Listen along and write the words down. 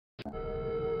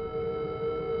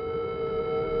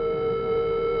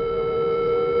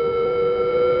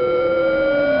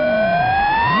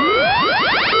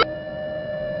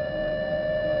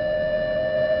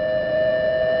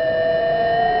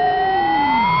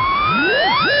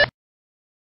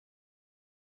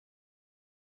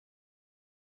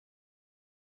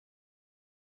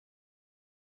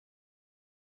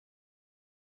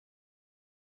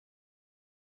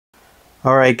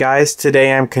Alright guys,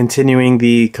 today I'm continuing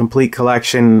the complete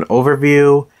collection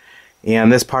overview,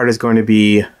 and this part is going to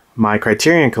be my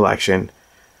Criterion collection.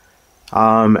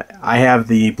 I have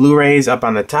the Blu-rays up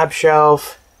on the top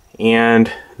shelf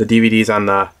and the DVDs on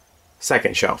the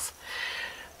second shelf.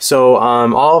 So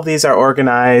all of these are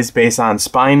organized based on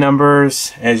spine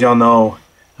numbers. As y'all know,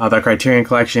 the Criterion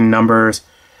collection numbers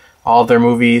all of their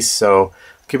movies, so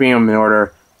keeping them in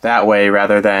order that way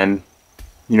rather than,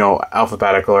 you know,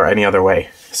 alphabetical or any other way.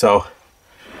 So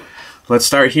let's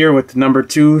start here with the number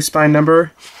 2 spine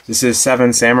number. This is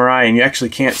Seven Samurai, and you actually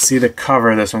can't see the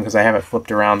cover of this one because I have it flipped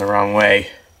around the wrong way.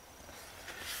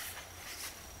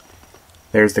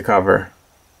 There's the cover.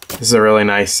 This is a really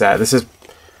nice set. This is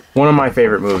one of my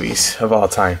favorite movies of all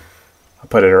time. I'll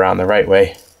put it around the right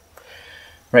way.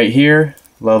 Right here,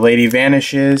 The Lady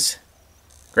Vanishes.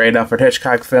 Great Alfred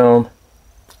Hitchcock film.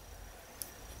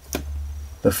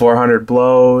 The 400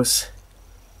 Blows.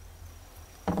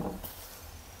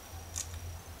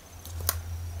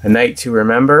 A Night to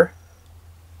Remember.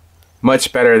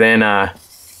 Much better than the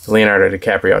Leonardo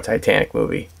DiCaprio Titanic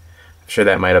movie. I'm sure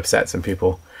that might upset some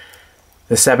people.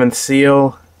 The Seventh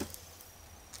Seal.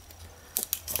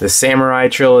 The Samurai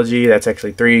Trilogy. That's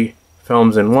actually 3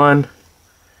 films in one.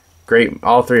 Great.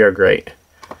 All 3 are great.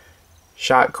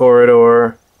 Shot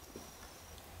Corridor.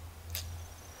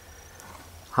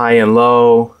 High and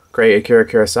Low, great Akira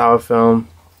Kurosawa film.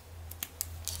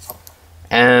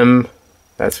 M,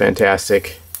 that's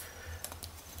fantastic.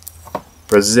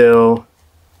 Brazil.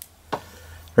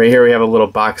 Right here we have a little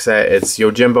box set. It's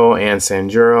Yojimbo and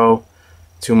Sanjuro.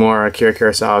 2 more Akira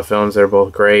Kurosawa films. They're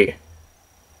both great.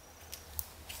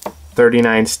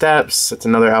 39 Steps. That's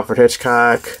another Alfred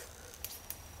Hitchcock.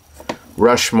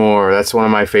 Rushmore. That's one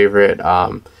of my favorite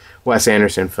Wes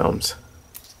Anderson films.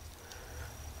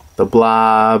 The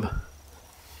Blob,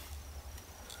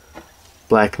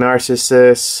 Black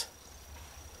Narcissus,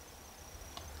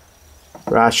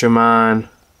 Rashomon,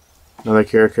 another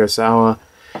Akira Kurosawa,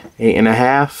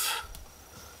 8½,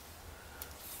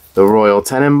 The Royal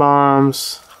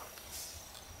Tenenbaums,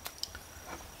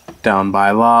 Down by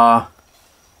Law,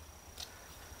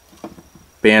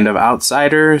 Band of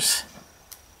Outsiders,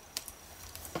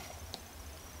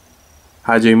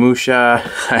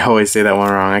 Hajemusha. I always say that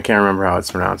one wrong. I can't remember how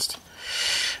it's pronounced.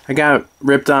 I got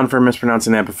ripped on for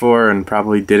mispronouncing that before and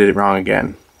probably did it wrong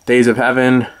again. Days of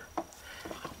Heaven,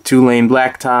 Two Lane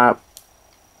Blacktop,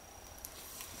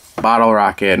 Bottle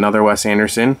Rocket, another Wes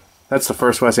Anderson. That's the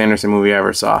first Wes Anderson movie I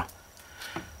ever saw.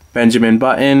 Benjamin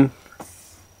Button,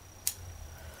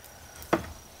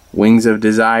 Wings of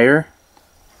Desire.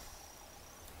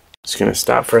 Just gonna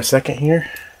stop for a second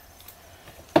here.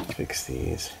 Fix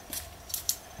these.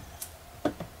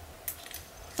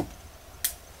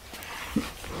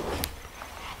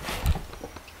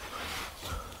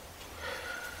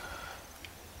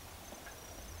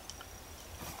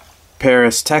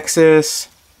 Paris, Texas,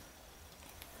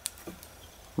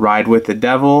 Ride with the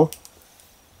Devil,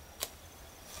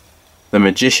 The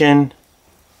Magician,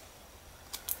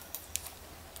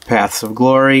 Paths of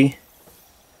Glory,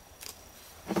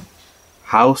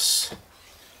 House,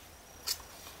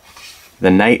 The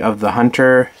Night of the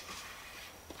Hunter,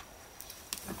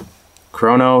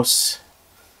 Kronos,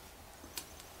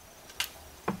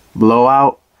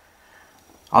 Blowout.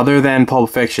 Other than Pulp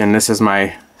Fiction, this is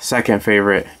my second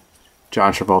favorite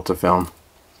John Travolta film.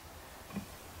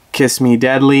 Kiss Me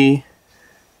Deadly,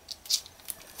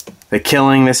 The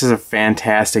Killing. This is a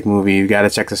fantastic movie. You got to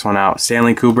check this one out.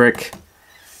 Stanley Kubrick,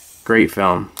 great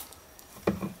film.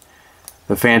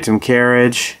 The Phantom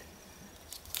Carriage,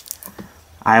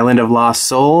 Island of Lost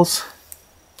Souls,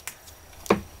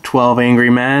 12 Angry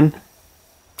Men,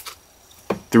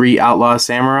 3 Outlaw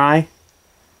Samurai,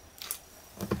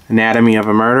 Anatomy of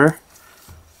a Murder,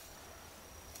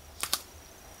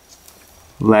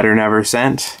 Letter Never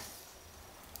Sent,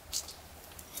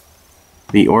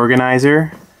 The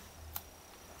Organizer,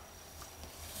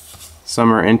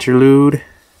 Summer Interlude,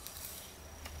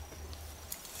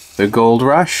 The Gold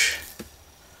Rush,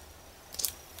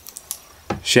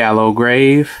 Shallow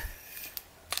Grave,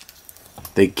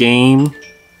 The Game,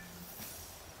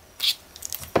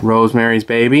 Rosemary's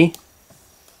Baby,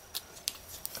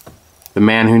 The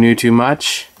Man Who Knew Too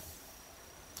Much,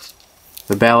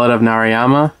 The Ballad of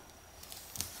Narayama,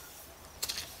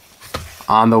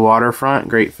 On the Waterfront,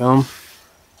 great film.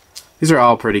 These are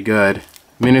all pretty good.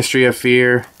 Ministry of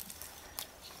Fear,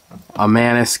 A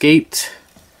Man Escaped,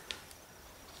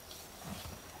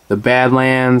 The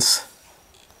Badlands,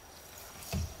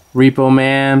 Repo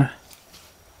Man,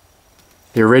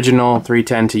 the original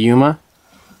 3:10 to Yuma.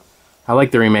 I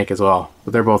like the remake as well,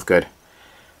 but they're both good.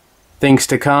 Things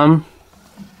to Come,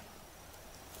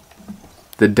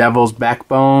 The Devil's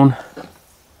Backbone,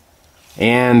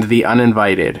 and The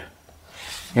Uninvited.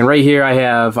 And right here I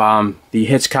have the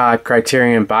Hitchcock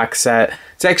Criterion box set.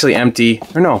 It's actually empty.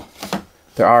 Or no,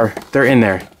 they're in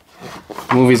there.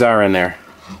 The movies are in there.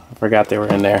 I forgot they were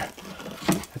in there.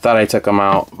 I thought I took them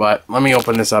out, but let me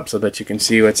open this up so that you can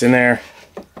see what's in there.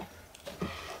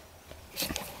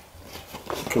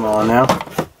 Come on now.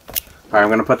 Alright, I'm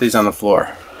going to put these on the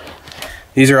floor.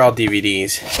 These are all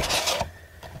DVDs.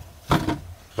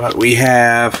 But we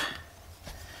have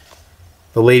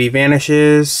The Lady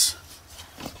Vanishes,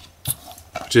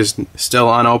 which is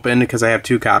still unopened because I have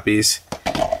 2 copies.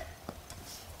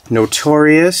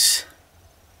 Notorious.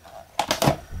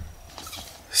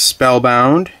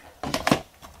 Spellbound.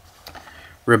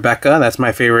 Rebecca, that's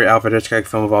my favorite Alfred Hitchcock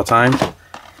film of all time.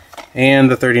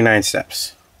 And The 39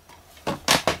 Steps.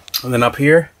 And then up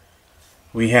here,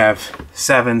 we have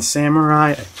Seven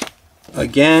Samurai.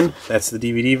 Again, that's the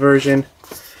DVD version.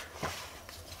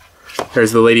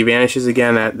 There's The Lady Vanishes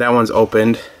again. That one's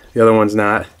opened. The other one's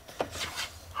not.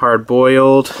 Hard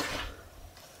Boiled.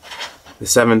 The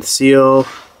Seventh Seal.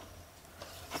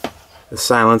 The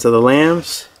Silence of the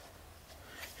Lambs.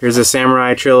 Here's the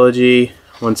Samurai Trilogy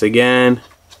once again.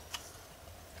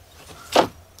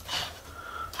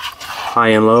 High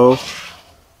and Low.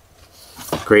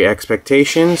 Great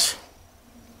Expectations.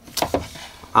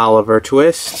 Oliver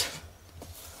Twist.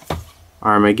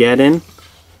 Armageddon.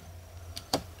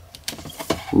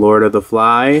 Lord of the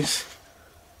Flies.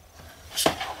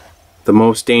 The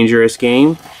Most Dangerous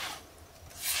Game.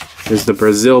 There's the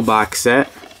Brazil box set.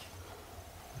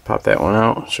 Pop that one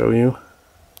out, show you.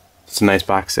 It's a nice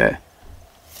box set.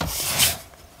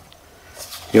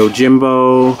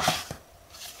 Yojimbo.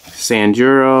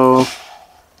 Sanjuro.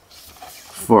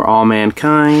 For All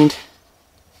Mankind.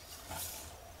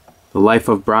 The Life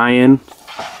of Brian.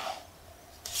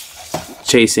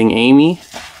 Chasing Amy.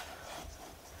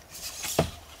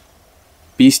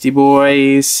 Beastie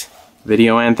Boys.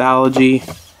 Video Anthology.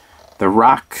 The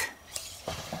Rock.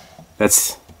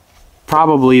 That's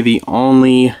probably the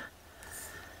only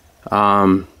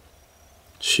Michael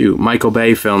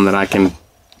Bay film that I can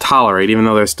tolerate, even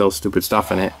though there's still stupid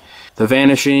stuff in it. The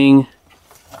Vanishing.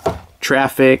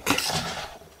 Traffic.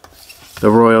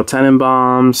 The Royal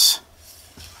Tenenbaums.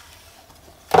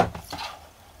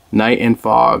 Night and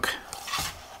Fog.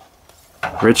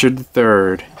 Richard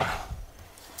III.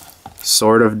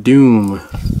 Sword of Doom.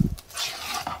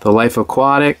 The Life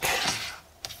Aquatic.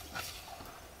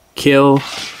 Kill.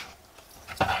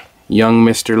 Young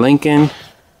Mr. Lincoln.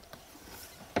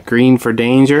 Green for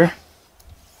Danger.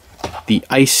 The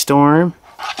Ice Storm.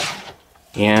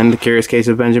 And The Curious Case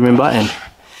of Benjamin Button.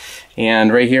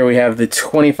 And right here we have the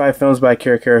 25 films by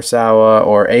Akira Kurosawa,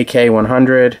 or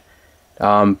AK100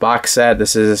 box set.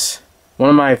 This is one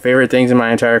of my favorite things in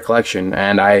my entire collection,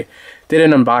 and I did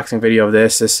an unboxing video of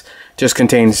this. This just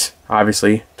contains,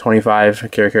 obviously, 25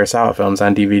 Akira Kurosawa films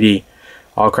on DVD.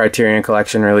 All Criterion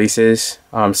Collection releases,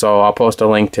 so I'll post a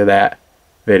link to that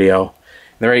video.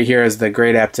 And right here is the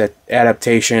Great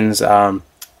Adaptations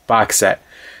box set,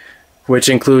 which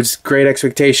includes Great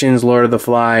Expectations, Lord of the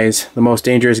Flies, The Most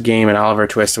Dangerous Game, and Oliver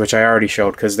Twist, which I already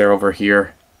showed because they're over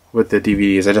here with the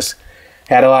DVDs. I just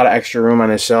had a lot of extra room on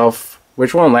this shelf,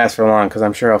 which won't last for long because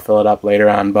I'm sure I'll fill it up later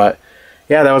on. But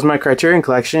yeah, that was my Criterion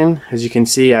collection. As you can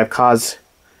see, I've caused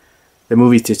the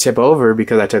movies to tip over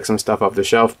because I took some stuff off the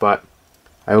shelf, but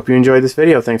I hope you enjoyed this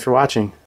video. Thanks for watching.